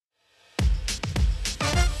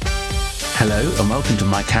Hello and welcome to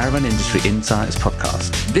my Caravan Industry Insights podcast.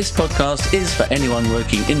 This podcast is for anyone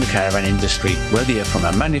working in the caravan industry, whether you're from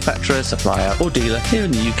a manufacturer, supplier or dealer here in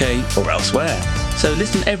the UK or elsewhere. So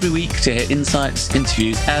listen every week to hear insights,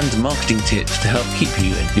 interviews and marketing tips to help keep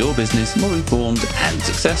you and your business more informed and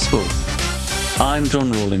successful. I'm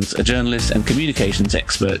John Rawlings, a journalist and communications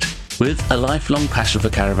expert with a lifelong passion for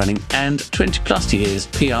caravanning and 20 plus years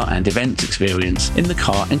PR and events experience in the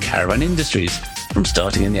car and caravan industries. From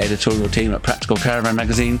starting in the editorial team at Practical Caravan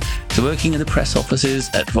magazine to working in the press offices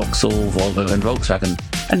at Vauxhall, Volvo and Volkswagen,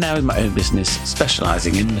 and now in my own business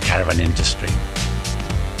specialising in the caravan industry.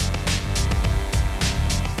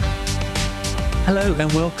 Hello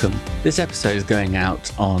and welcome. This episode is going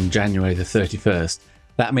out on January the 31st.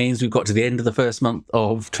 That means we've got to the end of the first month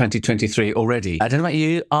of 2023 already. I don't know about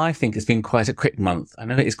you, I think it's been quite a quick month. I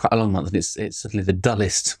know it is quite a long month and it's certainly the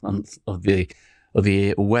dullest month of the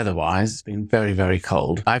year weather-wise. It's been very, very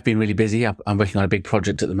cold. I've been really busy. I'm working on a big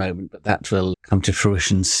project at the moment, but that will come to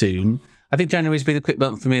fruition soon. I think January's been a quick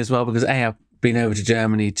month for me as well because I've been over to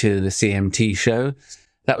Germany to the CMT show.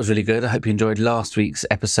 That was really good. I hope you enjoyed last week's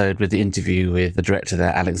episode with the interview with the director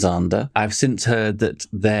there, Alexander. I've since heard that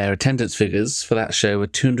their attendance figures for that show were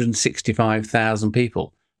 265,000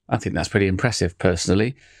 people. I think that's pretty impressive,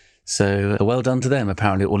 personally. So well done to them.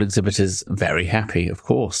 Apparently all exhibitors very happy, of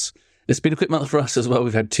course. It's been a quick month for us as well.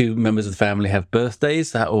 We've had 2 members of the family have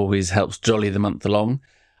birthdays. That always helps jolly the month along.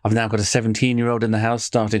 I've now got a 17-year-old in the house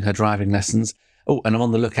starting her driving lessons. Oh, and I'm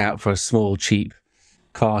on the lookout for a small, cheap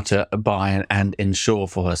car to buy and insure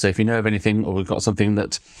for her. So if you know of anything or we've got something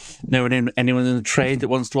that anyone in the trade that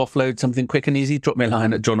wants to offload something quick and easy, drop me a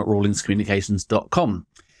line at john@rawlingscommunications.com.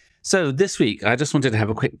 So this week, I just wanted to have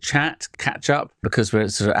a quick catch up, because we're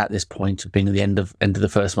sort of at this point of being at the end of the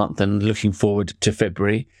first month and looking forward to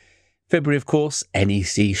February. February, of course,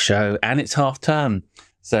 NEC show, and it's half term.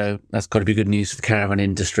 So that's got to be good news for the caravan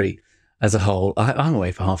industry as a whole. I'm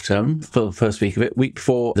away for half term for the first week of it. The week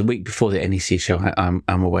before the NEC show, I'm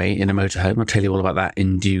away in a motorhome. I'll tell you all about that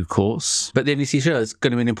in due course. But the NEC show is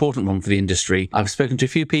going to be an important one for the industry. I've spoken to a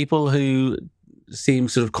few people who seem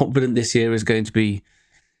sort of confident this year is going to be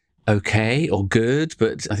okay or good,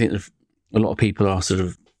 but I think a lot of people are sort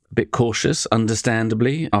of a bit cautious,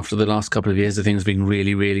 understandably, after the last couple of years of things being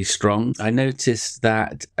really, really strong. I noticed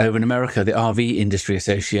that over in America, the RV Industry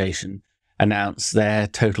Association announced their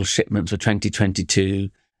total shipments for 2022.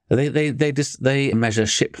 They measure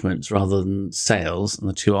shipments rather than sales, and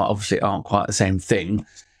the two aren't quite the same thing.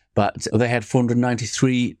 But they had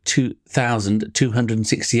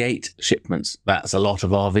 493,268 shipments. That's a lot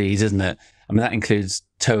of RVs, isn't it? I mean, that includes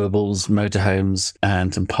towables, motorhomes,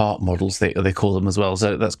 and some park models, they call them as well.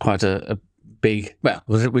 So that's quite a big, well,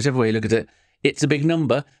 whichever way you look at it, it's a big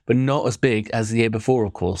number, but not as big as the year before,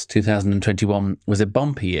 of course. 2021 was a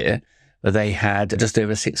bumpy year. They had just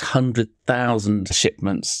over 600,000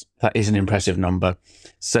 shipments. That is an impressive number.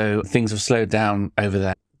 So things have slowed down over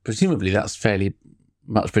that. Presumably that's fairly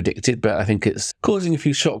much predicted, but I think it's causing a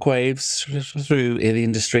few shockwaves through the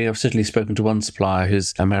industry. I've certainly spoken to one supplier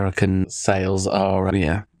whose American sales are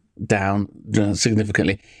down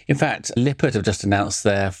significantly. In fact, Lippert have just announced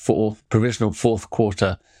their provisional fourth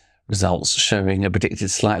quarter results, showing a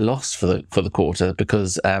predicted slight loss for the quarter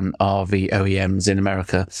because RV OEMs in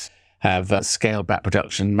America have scaled back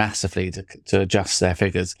production massively to adjust their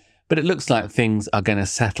figures. But it looks like things are going to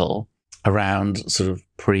settle around sort of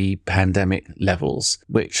pre-pandemic levels,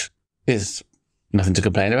 which is nothing to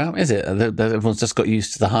complain about, is it? Everyone's just got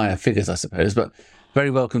used to the higher figures, I suppose. But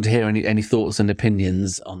very welcome to hear any thoughts and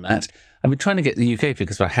opinions on that. I've been trying to get the UK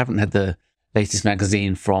figures, but I haven't had the latest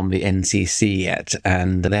magazine from the NCC yet,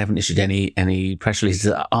 and they haven't issued any press releases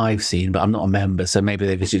that I've seen, but I'm not a member, so maybe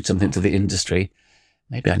they've issued something to the industry.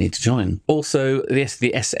 Maybe I need to join. Also, the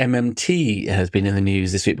SMMT has been in the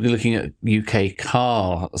news this week. We're looking at UK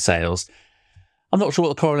car sales. I'm not sure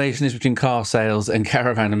what the correlation is between car sales and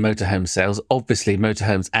caravan and motorhome sales. Obviously,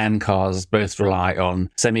 motorhomes and cars both rely on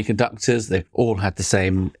semiconductors. They've all had the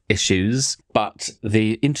same issues. But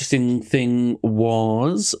the interesting thing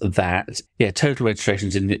was that, total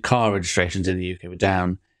car registrations in the UK were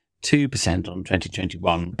down 2% on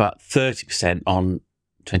 2021, but 30% on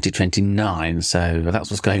 2029. So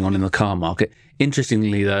that's what's going on in the car market.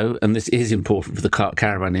 Interestingly, though, and this is important for the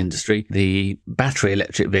caravan industry, the battery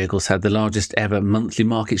electric vehicles had the largest ever monthly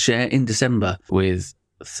market share in December, with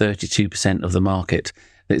 32% of the market.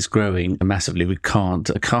 It's growing massively. We can't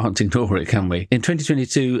ignore it, can we? In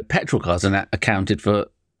 2022, petrol cars accounted for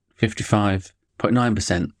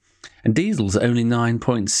 55.9%, and diesels are only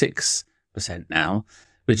 9.6% now,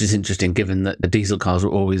 which is interesting given that the diesel cars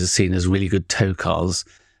were always seen as really good tow cars.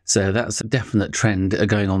 So that's a definite trend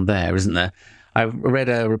going on there, isn't there? I read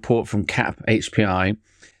a report from CAP HPI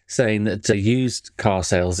saying that used car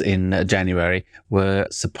sales in January were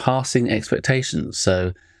surpassing expectations.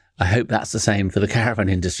 So I hope that's the same for the caravan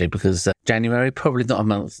industry, because January, probably not a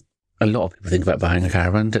month a lot of people think about buying a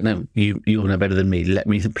caravan. Don't know. You'll know better than me.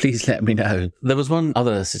 Please let me know. There was one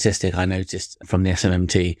other statistic I noticed from the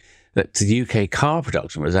SMMT, that the UK car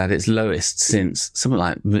production was at its lowest since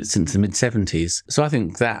the mid-70s. So I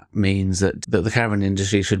think that means that the caravan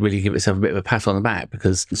industry should really give itself a bit of a pat on the back,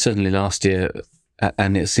 because certainly last year,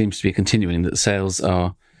 and it seems to be continuing,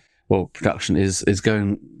 that production is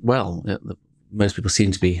going well. Most people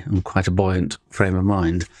seem to be in quite a buoyant frame of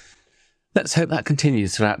mind. Let's hope that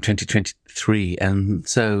continues throughout 2023. And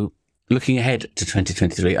so looking ahead to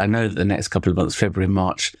 2023, I know that the next couple of months, February and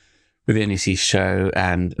March, with the NEC show,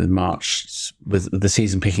 and March with the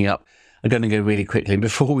season picking up, are going to go really quickly. And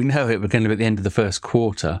before we know it, we're going to be at the end of the first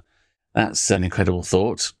quarter. That's an incredible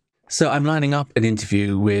thought. So I'm lining up an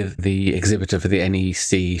interview with the exhibitor for the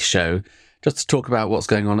NEC show, just to talk about what's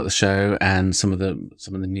going on at the show and some of the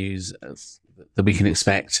news that we can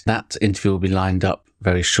expect. That interview will be lined up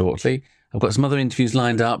very shortly. I've got some other interviews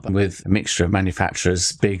lined up with a mixture of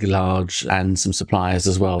manufacturers, big, large, and some suppliers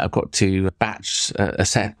as well. I've got to batch a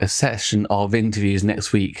session of interviews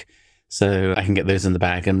next week, so I can get those in the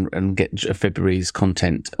bag and get February's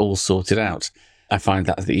content all sorted out. I find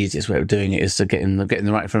that the easiest way of doing it is to get in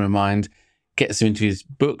the right frame of mind, get some interviews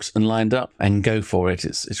booked and lined up, and go for it.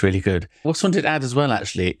 It's really good. I also wanted to add as well,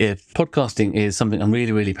 actually, if podcasting is something I'm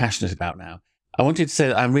really, really passionate about now, I wanted to say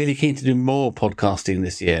that I'm really keen to do more podcasting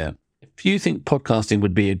this year. If you think podcasting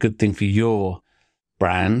would be a good thing for your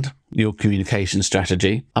brand, your communication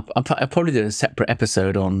strategy, I'll probably do a separate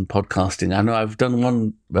episode on podcasting. I know I've done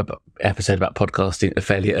one episode about podcasting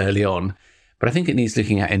fairly early on, but I think it needs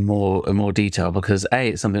looking at in more detail, because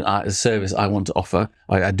it's something, a service I want to offer,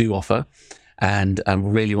 I do offer, and I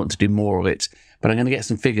really want to do more of it. But I'm going to get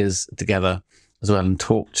some figures together as well and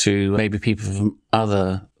talk to maybe people from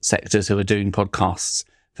other sectors who are doing podcasts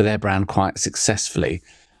for their brand quite successfully.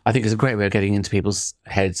 I think it's a great way of getting into people's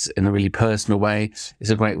heads in a really personal way. It's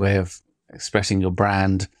a great way of expressing your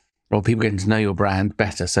brand, or people getting to know your brand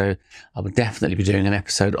better. So I will definitely be doing an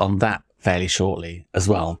episode on that fairly shortly as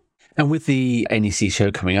well. And with the NEC show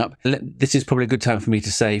coming up, this is probably a good time for me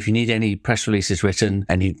to say, if you need any press releases written,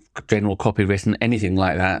 any general copy written, anything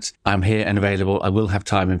like that, I'm here and available. I will have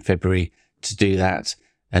time in February to do that,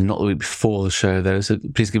 and not the week before the show though. So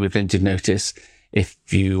please give me plenty of notice. If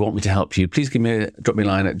you want me to help you, please drop me a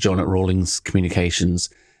line at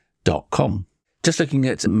john@rawlingscommunications.com. Just looking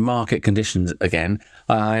at market conditions again,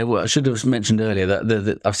 I should have mentioned earlier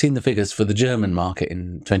that I've seen the figures for the German market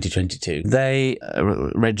in 2022. They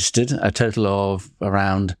registered a total of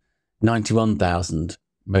around 91,000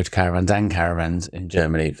 motor caravans and caravans in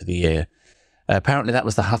Germany for the year. Apparently that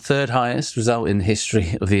was the third highest result in the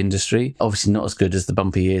history of the industry. Obviously not as good as the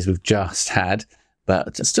bumpy years we've just had,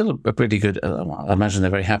 but still a pretty good, I imagine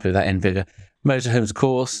they're very happy with that end figure. Motorhomes, of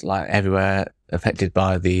course, like everywhere, affected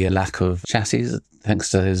by the lack of chassis,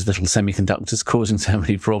 thanks to those little semiconductors causing so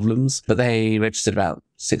many problems. But they registered about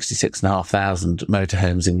 66,500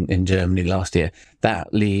 motorhomes in Germany last year.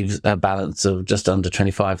 That leaves a balance of just under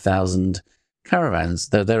 25,000 caravans.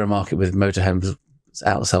 They're a market with motorhomes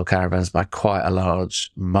outsell caravans by quite a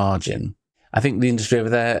large margin. I think the industry over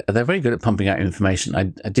there, they're very good at pumping out information. I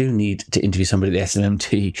do need to interview somebody at the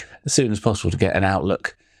SMMT as soon as possible to get an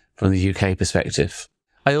outlook from the UK perspective.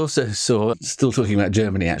 I also saw, still talking about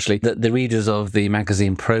Germany actually, that the readers of the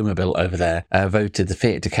magazine Promobil over there voted the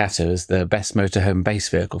Fiat Ducato as the best motorhome base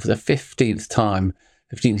vehicle for the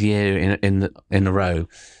 15th year in a row.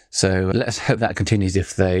 So let's hope that continues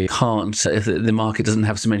if the market doesn't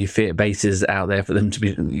have so many Fiat bases out there for them to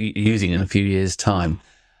be using in a few years' time.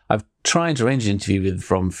 I've tried to arrange an interview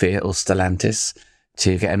from Fiat or Stellantis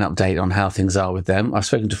to get an update on how things are with them. I've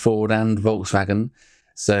spoken to Ford and Volkswagen,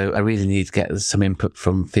 so I really need to get some input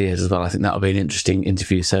from Fiat as well. I think that'll be an interesting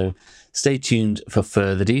interview, so stay tuned for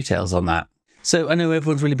further details on that. So I know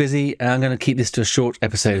everyone's really busy. I'm going to keep this to a short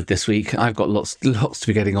episode this week. I've got lots to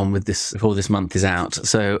be getting on with this before this month is out.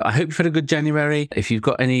 So I hope you've had a good January. If you've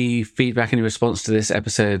got any feedback, any response to this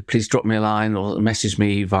episode, please drop me a line or message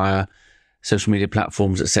me via social media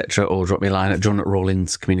platforms, etc., or drop me a line at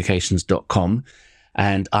john@rawlingscommunications.com.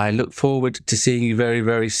 And I look forward to seeing you very,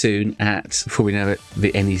 very soon at, before we know it,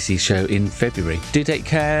 the NEC show in February. Do take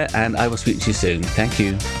care, and I will speak to you soon. Thank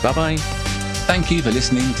you. Bye-bye. Thank you for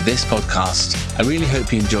listening to this podcast. I really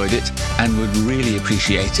hope you enjoyed it and would really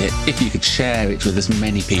appreciate it if you could share it with as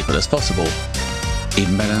many people as possible.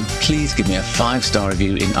 Even better, please give me a 5-star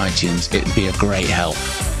review in iTunes. It would be a great help.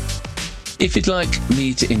 If you'd like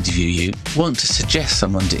me to interview you, want to suggest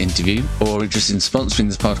someone to interview, or are interested in sponsoring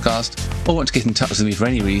this podcast, or want to get in touch with me for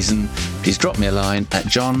any reason, please drop me a line at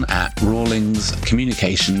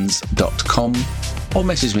john@rawlingscommunications.com or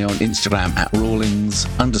message me on Instagram at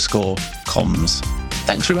rawlings_comms.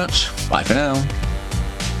 Thanks very much. Bye for now.